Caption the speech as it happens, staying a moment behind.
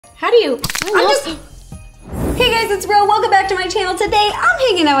How do you? Hey guys, it's Ro. Welcome back to my channel. Today, I'm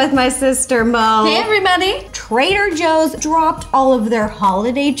hanging out with my sister, Mo. Hey everybody. Trader Joe's dropped all of their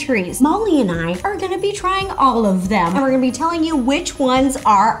holiday trees. Molly and I are gonna be trying all of them. And we're gonna be telling you which ones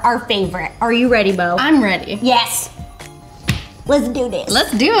are our favorite. Are you ready, Mo? I'm ready. Yes. Let's do this.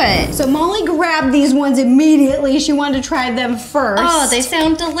 Let's do it. So Molly grabbed these ones immediately. She wanted to try them first. Oh, they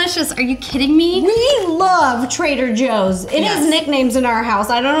sound delicious. Are you kidding me? We love Trader Joe's. It has nicknames in our house.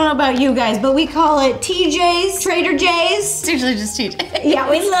 I don't know about you guys, but we call it TJ's, Trader J's. It's usually just TJ. Yeah,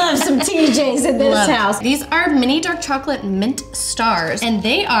 we love some TJ's in this house. These are mini dark chocolate mint stars, and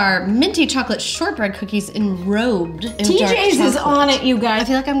they are minty chocolate shortbread cookies enrobed in TJ's is on it, you guys. I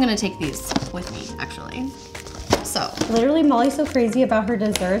feel like I'm gonna take these with me, actually. So. Literally, Molly's so crazy about her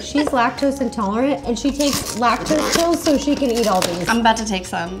desserts. She's lactose intolerant, and she takes lactose pills so she can eat all these. I'm about to take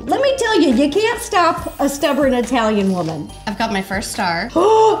some. Let me tell you, you can't stop a stubborn Italian woman. I've got my first star.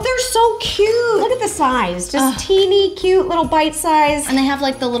 Oh, they're so cute. Look at the size. Just teeny, cute, little bite size. And they have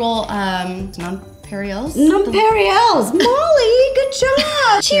like the little nonpareils. Nonpareils. Molly, good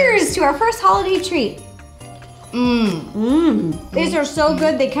job. Cheers to our first holiday treat. These are so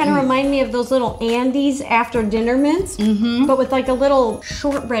good. They kind of remind me of those little Andes after dinner mints, but with like a little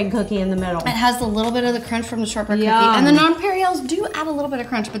shortbread cookie in the middle. It has a little bit of the crunch from the shortbread cookie, and the nonpareils do add a little bit of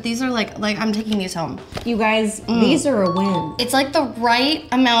crunch, but these are like I'm taking these home. You guys, these are a win. It's like the right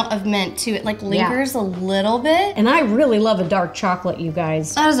amount of mint too. It like lingers a little bit. And I really love a dark chocolate, you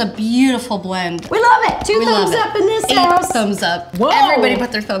guys. That is a beautiful blend. We love it. Two thumbs up in this house. 8 thumbs up. Whoa. Everybody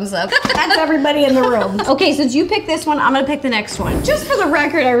put their thumbs up. That's everybody in the room. Okay, since you picked this one, I'm gonna pick the next one. Just for the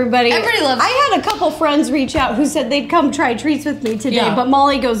record, everybody. Everybody loves it. I had a couple friends reach out who said they'd come try treats with me today, but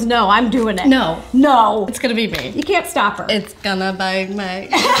Molly goes, no, I'm doing it. No. No. It's gonna be me. You can't stop her. It's gonna be my...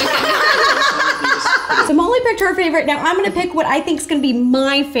 So Molly picked her favorite. Now I'm gonna pick what I think is gonna be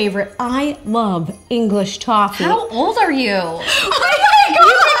my favorite. I love English toffee. How old are you? Oh my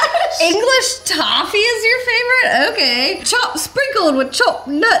gosh! English toffee is your favorite? Okay. Sprinkled with chopped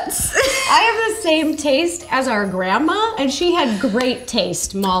nuts. I have the same taste as our grandma, and she had great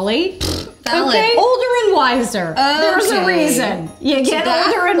taste, Molly. Valid. Okay? Older and wiser. There's a reason. You get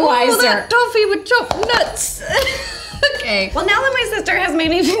older and wiser. Oh, that toffee with chopped nuts. Okay. Well, now that my sister has made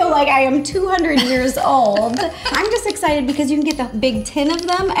me feel like I am 200 years old, I'm just excited because you can get the big tin of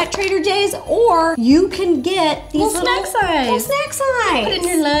them at Trader Joe's, or you can get these little snack size. Little snack size. Put it in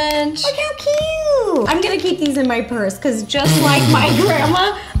your lunch. Look how cute. I'm gonna keep these in my purse because just like my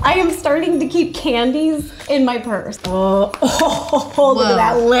grandma, I am starting to keep candies in my purse. Oh, look at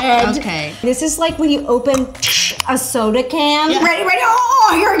that lid. Okay. This is like when you open a soda can. Yeah. Ready?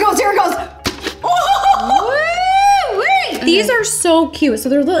 Oh, here it goes, here it goes. Oh. These are so cute. So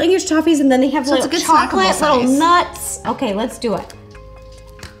they're little English toffees, and then they have little chocolate, little nuts. Okay, let's do it.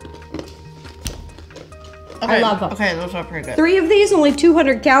 Okay. I love them. Okay, those are pretty good. 3 of these, only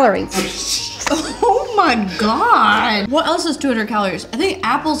 200 calories. Oh my god. What else is 200 calories? I think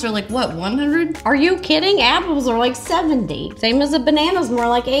apples are like, what, 100? Are you kidding? Apples are like 70. Same as a banana's more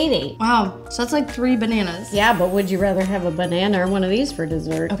like 80. Wow, so that's like 3 bananas. Yeah, but would you rather have a banana or one of these for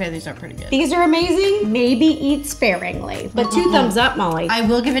dessert? Okay, these are pretty good. These are amazing. Maybe eat sparingly. But 2 thumbs up, Molly. I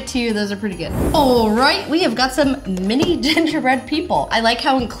will give it to you. Those are pretty good. All right, we have got some mini gingerbread people. I like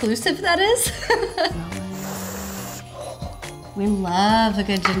how inclusive that is. We love a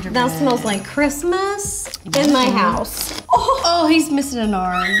good gingerbread. That smells like Christmas in my house. Oh, he's missing an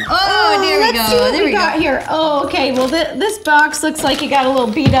arm. Oh, there we go. Let's see what there we got here. Oh, okay. Well, this box looks like it got a little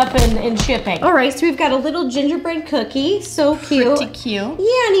beat up in shipping. All right, so we've got a little gingerbread cookie. So cute. Pretty cute.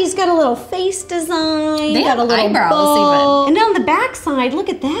 Yeah, and he's got a little face design. They got a have little eyebrows bow. even. And on the back side, look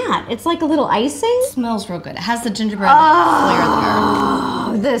at that. It's like a little icing. Smells real good. It has the gingerbread flair there.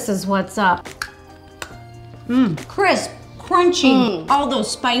 Oh, this is what's up. Crisp. Crunchy, all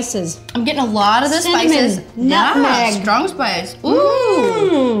those spices. I'm getting a lot of the spices. Nutmeg. Yeah, strong spice.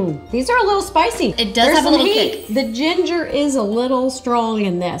 Ooh. These are a little spicy. It does have a little kick. The ginger is a little strong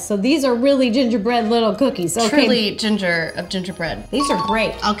in this. So these are really gingerbread little cookies. Okay. Truly gingerbread. These are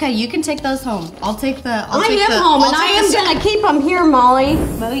great. Okay, you can take those home. I'll take the. I am home, and I am gonna keep them here, Molly.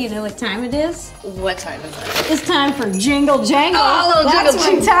 Mo, you know what time it is? What time is it? It's time for Jingle Jangle. Oh, That's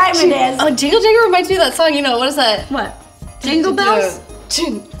what time it is. Oh, Jingle Jangle reminds me of that song. You know, what is that? What? Jingle bells?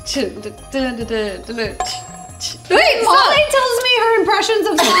 Wait, Molly tells me her impressions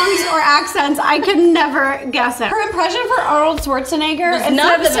of songs or accents. I can never guess it. Her impression for Arnold Schwarzenegger is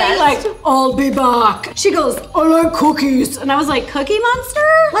not saying like, "I'll be back." She goes, "I like cookies," and I was like, "Cookie Monster?"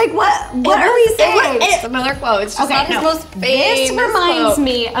 Like what? What are we saying? It's another quote. It's just not his most famous. This reminds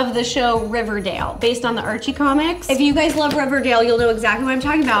me of the show Riverdale, based on the Archie comics. If you guys love Riverdale, you'll know exactly what I'm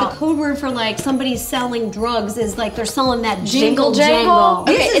talking about. The code word for like somebody's selling drugs is like they're selling that jingle jangle.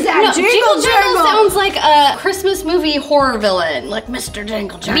 Okay, This is that jingle jangle. Sounds like a Christmas movie horror villain, like Mr.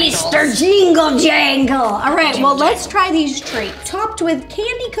 Jingle Jangle. Mr. Jingle Jangle. All right, well, let's try these treats. Topped with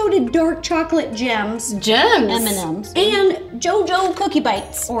candy-coated dark chocolate gems. M&Ms. And JoJo Cookie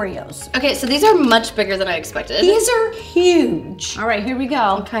Bites. Oreos. Okay, so these are much bigger than I expected. These are huge. All right, here we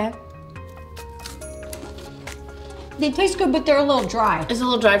go. Okay. They taste good, but they're a little dry. It's a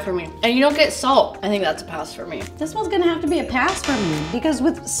little dry for me. And you don't get salt. I think that's a pass for me. This one's gonna have to be a pass for me because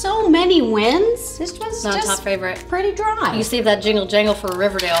with so many wins, this one's Not just top favorite. pretty dry. You save that jingle jangle for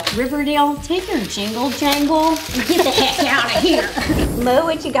Riverdale. Riverdale, take your jingle jangle and get the heck out of here. Mo,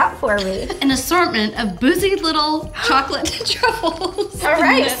 what you got for me? An assortment of boozy little chocolate truffles. All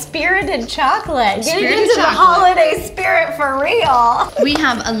right, spirited chocolate. Get Spirited into the chocolate. holiday spirit for real. We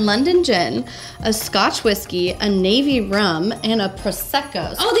have a London gin, a Scotch whiskey, a navy rum, and a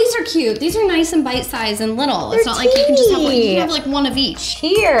Prosecco. Oh, these are cute. These are nice and bite-sized and little. It's not like you can just have one. You can have like one of each.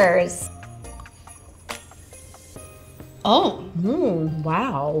 Cheers. Oh.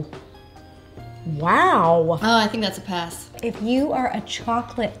 Wow. Wow. Oh, I think that's a pass. If you are a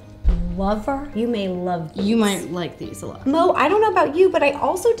chocolate lover, you may love these. You might like these a lot. Mo, I don't know about you, but I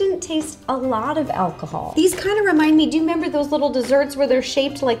also didn't taste a lot of alcohol. These kind of remind me, do you remember those little desserts where they're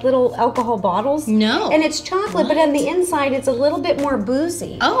shaped like little alcohol bottles? No. And it's chocolate, but on the inside, it's a little bit more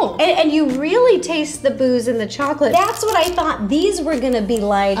boozy. Oh. And you really taste the booze in the chocolate. That's what I thought these were gonna be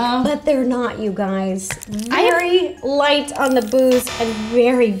like, but they're not, you guys. Very light on the booze and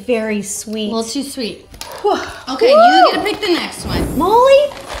very, very sweet. A little too sweet. Okay, you get to pick the next one.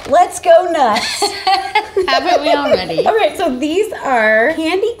 Molly, let's go nuts. Haven't we already? All right, so these are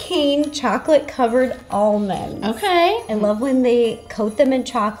candy cane chocolate covered almonds. Okay. I love when they coat them in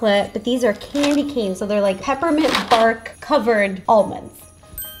chocolate, but these are candy canes, so they're like peppermint bark covered almonds.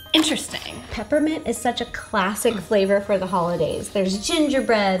 Interesting. Peppermint is such a classic flavor for the holidays. There's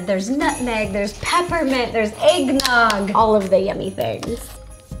gingerbread, there's nutmeg, there's peppermint, there's eggnog, all of the yummy things.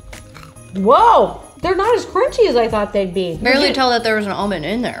 Whoa! They're not as crunchy as I thought they'd be. Barely tell that there was an almond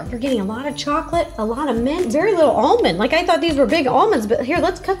in there. You're getting a lot of chocolate, a lot of mint, very little almond. Like I thought these were big almonds, but here,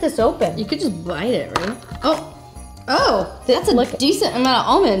 let's cut this open. You could just bite it, right? Oh, that's a decent amount of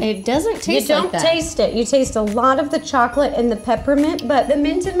almond. It doesn't taste like that. You don't taste it. You taste a lot of the chocolate and the peppermint, but the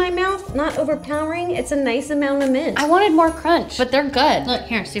mint in my mouth, not overpowering. It's a nice amount of mint. I wanted more crunch, but they're good. Look,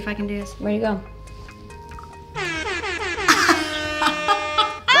 here, see if I can do this. Where you go? Let's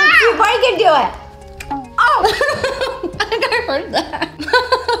see if I can do it. Oh! I think I heard that.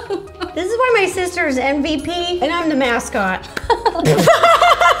 This is why my sister's MVP and I'm the mascot. All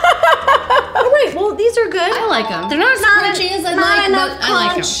right, well, these are good. I like them. They're not as crunchy as I like, but I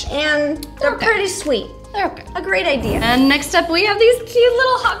like them. And they're pretty sweet. They're okay. A great idea. And next up, we have these cute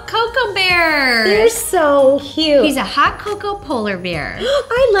little hot cocoa bears. They're so cute. He's a hot cocoa polar bear.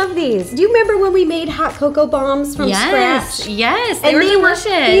 I love these. Do you remember when we made hot cocoa bombs from scratch? Yes, they were delicious.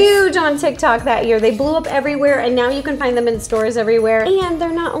 Were huge on TikTok that year. They blew up everywhere, and now you can find them in stores everywhere. And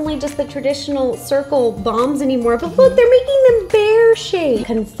they're not only just the traditional circle bombs anymore, but look, they're making them bear-shaped.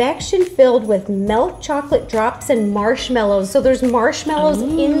 Confection filled with milk chocolate drops and marshmallows. So there's marshmallows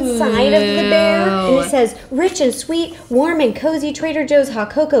inside of the bear, and it says, rich and sweet, warm and cozy, Trader Joe's hot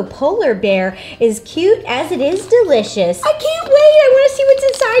cocoa polar bear is cute as it is delicious. I can't wait. I want to see what's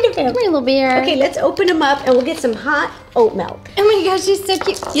inside of him. Come here, little bear. Okay, let's open him up and we'll get some hot oat milk. Oh my gosh, he's so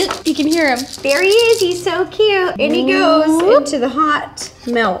cute. You can hear him. There he is. He's so cute. And he goes into the hot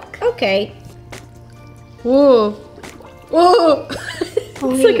milk. Okay. Whoa. Whoa.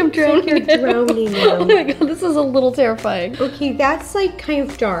 It's like I'm drowning. You're drowning now. Oh my god, this is a little terrifying. Okay, that's like kind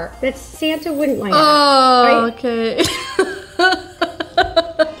of dark. That's Santa wouldn't like that. Oh, right? okay.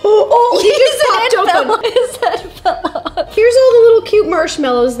 He just popped open. His head fell off. Here's all the little cute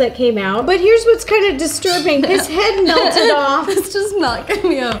marshmallows that came out, but here's what's kind of disturbing. His head melted off. It's just not giving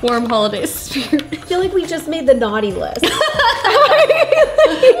me a warm holiday spirit. I feel like we just made the naughty list.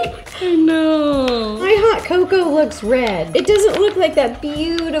 I know. My hot cocoa looks red. It doesn't look like that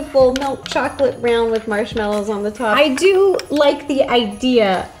beautiful milk chocolate brown with marshmallows on the top. I do like the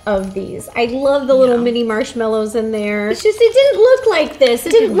idea of these. I love the little mini marshmallows in there. It's just, it didn't look like this.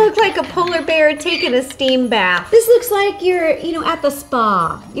 It didn't look like a polar bear taking a steam bath. This looks like you're, you know, at the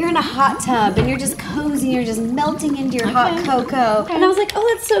spa. You're in a hot tub and you're just cozy, you're just melting into your hot cocoa. And I was like,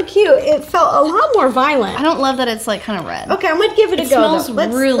 oh, that's so cute. It felt a lot more violent. I don't love that it's like kind of red. Okay, I'm gonna give it a go. It smells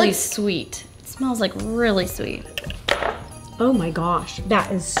really sweet. It smells like really sweet. Oh my gosh,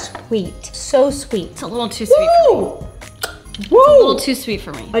 that is sweet. So sweet. It's a little too sweet for me. It's a little too sweet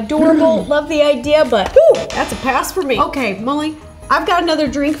for me. Adorable, love the idea, but woo, that's a pass for me. Okay, Molly, I've got another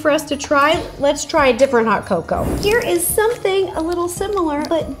drink for us to try. Let's try a different hot cocoa. Here is something a little similar,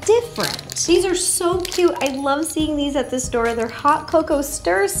 but different. These are so cute. I love seeing these at the store. They're hot cocoa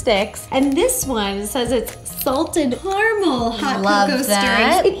stir sticks. And this one says it's salted caramel hot cocoa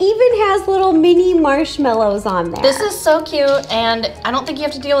stirrings. It even has little mini marshmallows on there. This is so cute, and I don't think you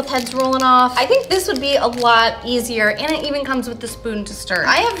have to deal with heads rolling off. I think this would be a lot easier, and it even comes with the spoon to stir.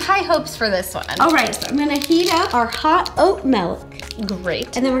 I have high hopes for this one. All right, so I'm gonna heat up our hot oat milk.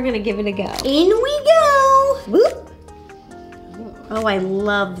 Great. And then we're gonna give it a go. In we go. Whoop. Oh, I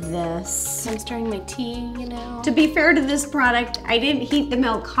love this. I'm stirring my tea, you know. To be fair to this product, I didn't heat the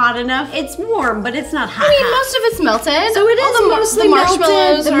milk hot enough. It's warm, but it's not hot. I mean, most of it's melted. So it is mostly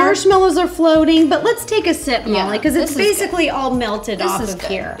melted. The are... marshmallows are floating, but let's take a sip, Molly, because it's basically all melted off of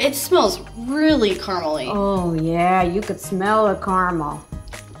here. It smells really caramely. Oh yeah, you could smell the caramel.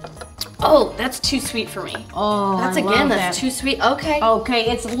 Oh, that's too sweet for me. Oh, that's too sweet. Okay. Okay,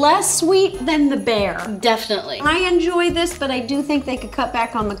 it's less sweet than the bear. Definitely. I enjoy this, but I do think they could cut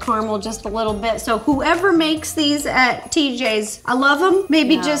back on the caramel just a little bit. So whoever makes these at TJ's, I love them.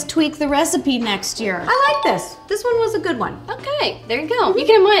 Maybe just tweak the recipe next year. I like this. This one was a good one. Okay, there you go. You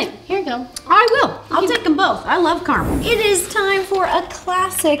can have mine. Here you go. I will. I'll take them both. I love caramel. It is time for a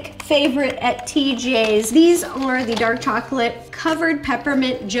classic favorite at TJ's. These are the dark chocolate covered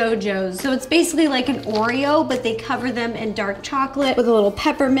peppermint JoJo's. So it's basically like an Oreo, but they cover them in dark chocolate with a little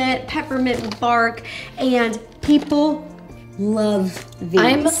peppermint bark, and people love these.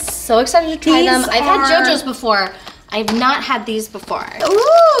 I'm so excited to try them. I've had JoJo's before. I've not had these before.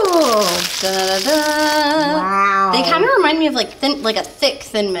 Ooh! Da-da-da. Wow. They kind of remind me of like a thick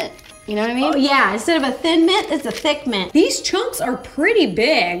Thin Mint. You know what I mean? Oh yeah, instead of a thin mint, it's a thick mint. These chunks are pretty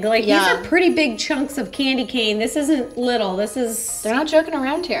big. Like these are pretty big chunks of candy cane. This isn't little, this is... They're not joking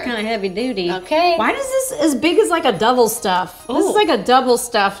around here. Kind of heavy duty. Okay. Why is this as big as like a double stuff? Ooh. This is like a double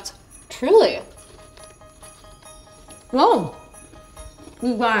stuffed. Truly. Whoa.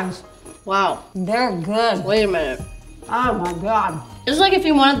 You guys. Wow. They're good. Wait a minute. Oh my God. It's like if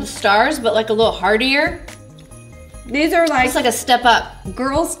you wanted the stars, but like a little heartier. These are like... It's like a step up.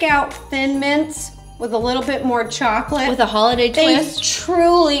 Girl Scout Thin Mints with a little bit more chocolate. With a holiday twist. They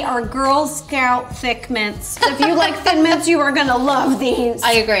truly are Girl Scout Thick Mints. If you like Thin Mints, you are gonna love these.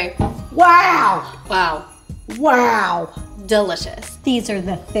 I agree. Wow. Wow. Wow. Delicious. These are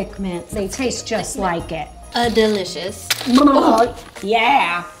the Thick Mints. They taste just like it. Delicious.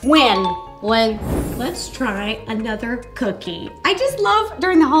 Yeah. When? Let's try another cookie. I just love,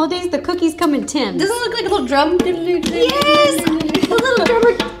 during the holidays, the cookies come in tins. Does it look like a little drum? Yes! A little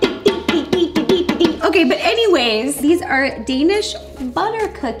drummer. Okay, but anyways, these are Danish butter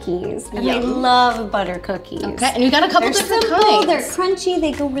cookies. And I love butter cookies. Okay, and you got a couple different kinds. They're crunchy,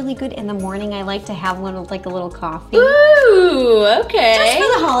 they go really good in the morning. I like to have one with like a little coffee. Ooh, okay. Just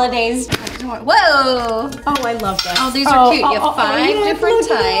for the holidays. Whoa. Oh, I love this. Oh, these are cute. You have 5 different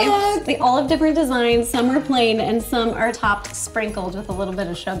types. They all have different designs. Some are plain and some are topped sprinkled with a little bit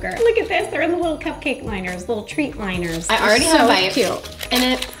of sugar. Look at this. They're in the little cupcake liners, little treat liners. I already have a bite. Cute. And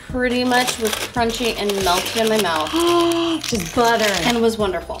it pretty much was crunchy and melted in my mouth. Just butter. And it was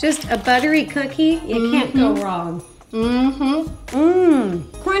wonderful. Just a buttery cookie. You can't go wrong.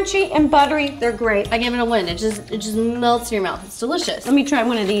 Crunchy and buttery, they're great. I give it a win. It just melts in your mouth. It's delicious. Let me try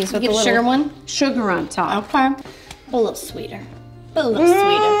one of these with a little sugar one. Sugar on top. Okay. A little sweeter. A little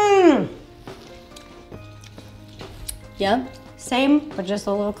sweeter. Yeah. Same, but just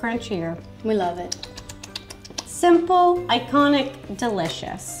a little crunchier. We love it. Simple, iconic,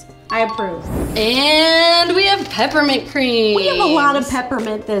 delicious. I approve. And we have peppermint cream. We have a lot of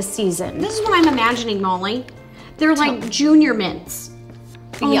peppermint this season. This is what I'm imagining, Molly. They're like junior mints.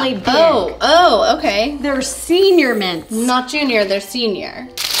 Only big. Oh, okay. They're senior mints. Not junior, they're senior.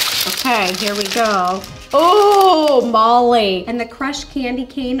 Okay, here we go. Oh, Molly. And the crushed candy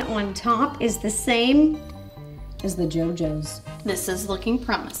cane on top is the same as the JoJo's. This is looking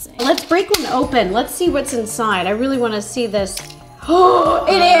promising. Let's break one open. Let's see what's inside. I really want to see this. Oh,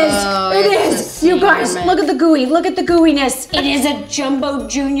 it is. Oh, It it's is. You guys, mint. look at the gooey. Look at the gooiness. It is a jumbo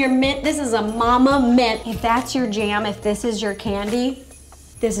junior mint. This is a mama mint. If that's your jam, if this is your candy,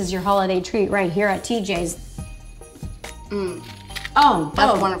 this is your holiday treat right here at TJ's. Oh,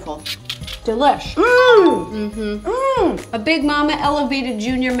 That's wonderful. delish. A Big Mama elevated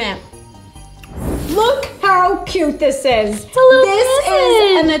junior mint. Look how cute this is. This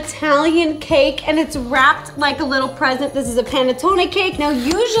is an Italian cake and it's wrapped like a little present. This is a panettone cake. Now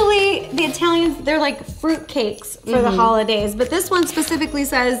usually the Italians, they're like fruit cakes for the holidays, but this one specifically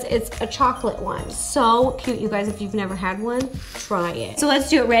says it's a chocolate one. So cute, you guys. If you've never had one, try it. So let's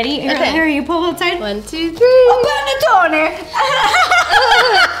do it. Ready? Okay. Here, you pull outside. 1, 2, 3. Panettone.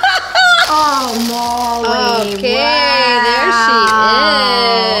 Oh, Molly. Okay, wow. there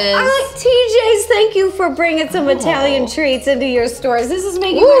she is. All right, TJ's, thank you for bringing some Italian treats into your stores. This is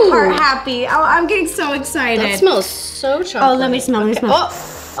making my heart happy. Oh, I'm getting so excited. That smells so chocolate. Oh, let me smell, let me smell.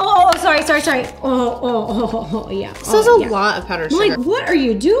 Oh, sorry. Oh, yeah. This is a lot of powdered sugar. Like, what are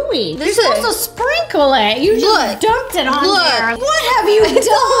you doing? This You're is- supposed to sprinkle it. You just dumped it on Look. there. What have you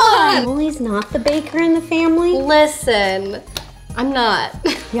done? Molly's not the baker in the family. Listen, I'm not.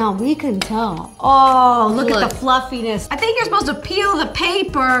 Yeah, we can tell. Oh, look at the fluffiness. I think you're supposed to peel the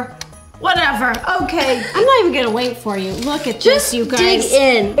paper. Whatever. Okay. I'm not even gonna wait for you. Look at this, you guys. dig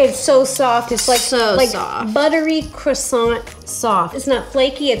in. It's so soft. It's like So soft. buttery croissant soft. It's not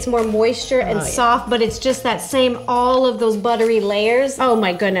flaky. It's more moisture and soft, but it's just that same all of those buttery layers. Oh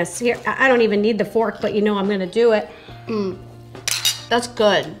my goodness. Here, I don't even need the fork, but you know I'm gonna do it. That's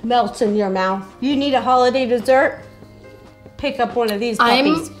good. Melts in your mouth. You need a holiday dessert? Pick up one of these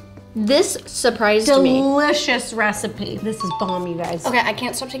puppies. This surprised me. Delicious recipe. This is bomb, you guys. Okay, I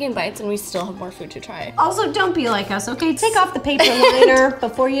can't stop taking bites and we still have more food to try. Also, don't be like us, okay? Take off the paper liner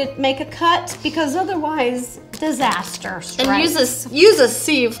before you make a cut, because otherwise, disaster strikes. And use a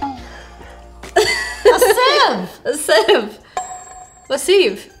sieve. a sieve. A sieve. A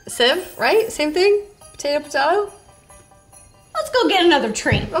sieve. Sieve, right? Same thing? Potato? Let's go get another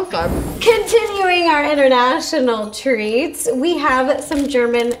treat. Okay. Continuing our international treats, we have some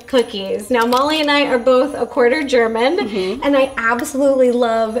German cookies. Now, Molly and I are both a quarter German, and I absolutely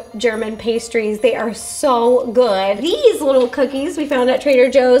love German pastries. They are so good. These little cookies we found at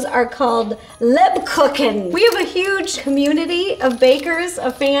Trader Joe's are called Lebkuchen. We have a huge community of bakers,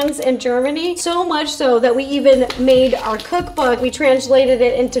 of fans in Germany, so much so that we even made our cookbook. We translated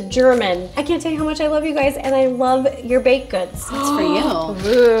it into German. I can't tell you how much I love you guys, and I love your baked goods. It's for you.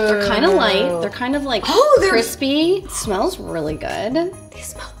 They're kind of light. They're kind of like crispy. It smells really good. They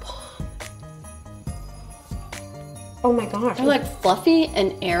smell bomb. Oh my gosh. They're like fluffy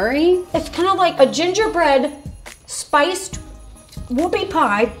and airy. It's kind of like a gingerbread spiced whoopie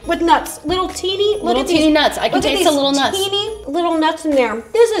pie with nuts. Little teeny nuts. I can taste the little nuts. Teeny little nuts in there.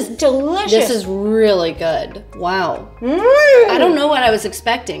 This is delicious. This is really good. Wow. I don't know what I was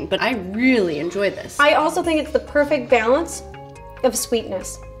expecting, but I really enjoyed this. I also think it's the perfect balance of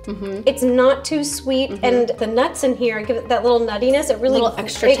sweetness. It's not too sweet, and the nuts in here give it that little nuttiness. It really little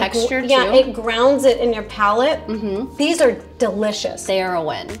extra texture Yeah, too. it grounds it in your palate. These are delicious. They are a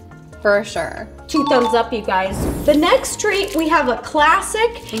win, for sure. 2 thumbs up, you guys. The next treat, we have a classic.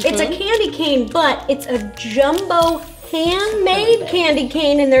 It's a candy cane, but it's a jumbo handmade candy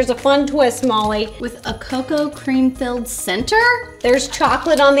cane, and there's a fun twist, Molly. With a cocoa cream filled center? There's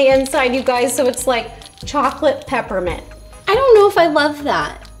chocolate on the inside, you guys, so it's like chocolate peppermint. I don't know if I love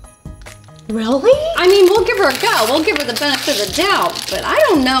that. Really? I mean, we'll give her a go. We'll give her the benefit of the doubt, but I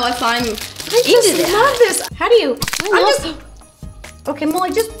don't know if I'm into I love this. How do you? Okay,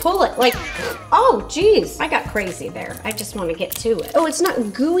 Molly, just pull it. Like, oh, geez. I got crazy there. I just want to get to it. Oh, it's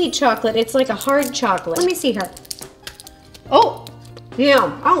not gooey chocolate. It's like a hard chocolate. Let me see her. Oh,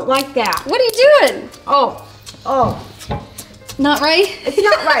 Yeah, I don't like that. what are you doing? Oh. Not right? It's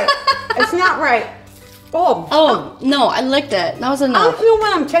not right. It's not right. Oh, no, I licked it. That was I enough. don't feel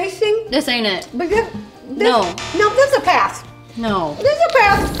what I'm tasting. This ain't it. But this, No. No, this is a pass. No. This is a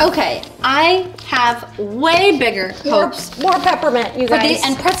pass. Okay, I have way bigger hopes More peppermint, you for guys. these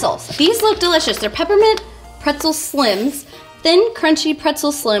and pretzels. These look delicious. They're peppermint pretzel slims, thin, crunchy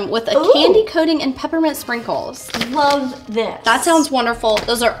pretzel slim with a candy coating and peppermint sprinkles. Love this. That sounds wonderful.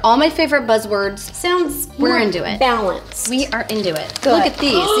 Those are all my favorite buzzwords. Sounds We're more into it. Balanced. We are into it. Good. Look at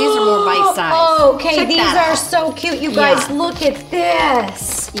these. These are more bite size. Oh, okay. Check These that are out. so cute, you guys. Yeah. Look at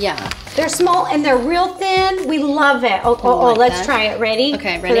this. Yeah. They're small and they're real thin. We love it. like Let's that. try it. Ready?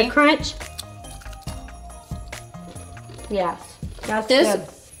 Okay, For ready? the crunch. Yes. That's This good.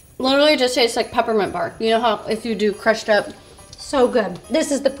 literally just tastes like peppermint bark. You know how if you do crushed up. So good.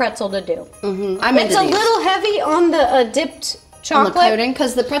 This is the pretzel to do. I'm It's into a these. little heavy on the dipped chocolate. On the coating,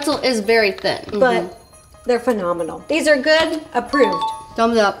 because the pretzel is very thin. But they're phenomenal. These are good, approved.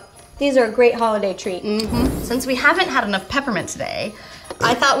 Thumbs up. These are a great holiday treat. Since we haven't had enough peppermint today,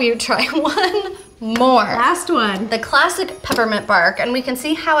 I thought we would try one more. Last one. The classic peppermint bark, and we can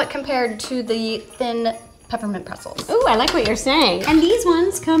see how it compared to the thin peppermint pretzels. Ooh, I like what you're saying. And these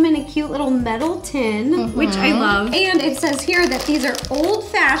ones come in a cute little metal tin, which I love. And it says here that these are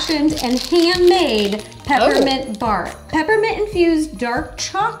old-fashioned and handmade peppermint bark. Peppermint infused dark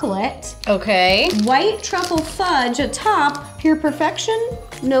chocolate. Okay. White truffle fudge atop. Pure perfection,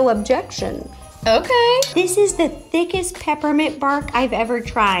 no objection. Okay. This is the thickest peppermint bark I've ever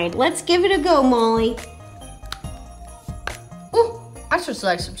tried. Let's give it a go, Molly. Ooh, that's just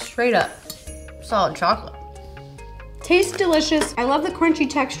like some straight up solid chocolate. Tastes delicious. I love the crunchy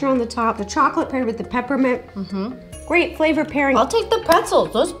texture on the top. The chocolate paired with the peppermint. Great flavor pairing. I'll take the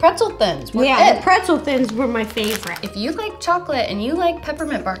pretzels. Those pretzel thins were Yeah, it. the pretzel thins were my favorite. If you like chocolate and you like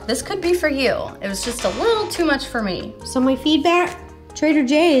peppermint bark, this could be for you. It was just a little too much for me. So my feedback, Trader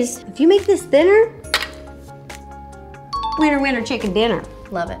Joe's, if you make this thinner, winner, winner, chicken dinner.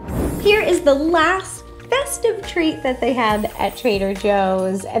 Love it. Here is the last festive treat that they had at Trader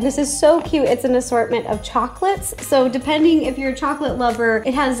Joe's. And this is so cute. It's an assortment of chocolates. So depending if you're a chocolate lover,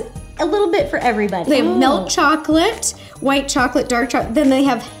 it has a little bit for everybody. They have milk chocolate, white chocolate, dark chocolate. Then they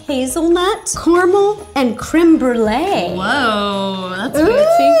have hazelnut, caramel, and creme brulee. Whoa, that's Ooh,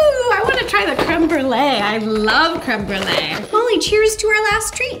 fancy. I want to try the creme brulee. I love creme brulee. Molly, cheers to our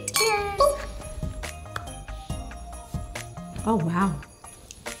last treat. Cheers. Ooh. Oh, wow.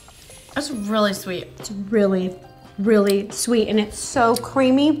 That's really sweet. It's really, really sweet, and it's so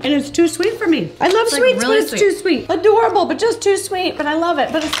creamy, and it's too sweet for me. I love sweets, really but it's too sweet. Adorable, but just too sweet, but I love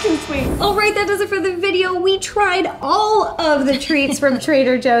it, but it's too sweet. All right, that does it for the video. We tried all of the treats from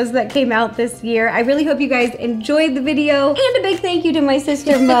Trader Joe's that came out this year. I really hope you guys enjoyed the video, and a big thank you to my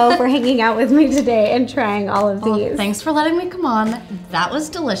sister Mo for hanging out with me today and trying all of these. Thanks for letting me come on. That was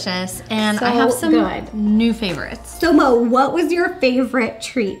delicious, and So I have some good. new favorites. So Mo, what was your favorite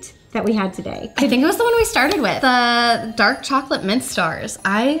treat that we had today? I think it was the one we started with, the dark chocolate mint stars.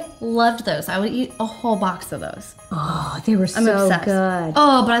 I loved those. I would eat a whole box of those. Oh, they were I'm so obsessed. good.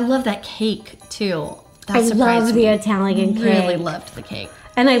 Oh, but I love that cake too. That I surprised love me. the Italian cake. Really loved the cake.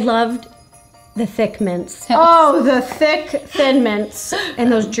 And I loved the thick mints. Oh, the thick, thin mints. And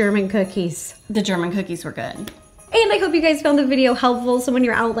those German cookies. The German cookies were good. And I hope you guys found the video helpful. So when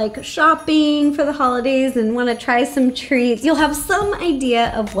you're out like shopping for the holidays and want to try some treats, you'll have some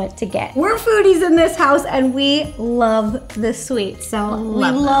idea of what to get. We're foodies in this house and we love the sweets. So we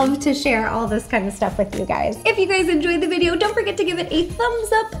love to share all this kind of stuff with you guys. If you guys enjoyed the video, don't forget to give it a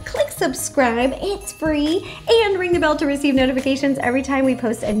thumbs up, click subscribe, it's free, and ring the bell to receive notifications every time we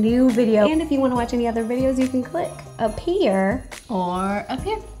post a new video. And if you want to watch any other videos, you can click up here. Or up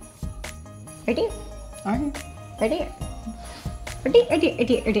here. Right here. Or here. Right here. Right here, right here, right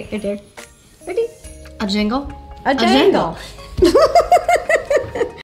here, right here, right here. A jingle. A jangle.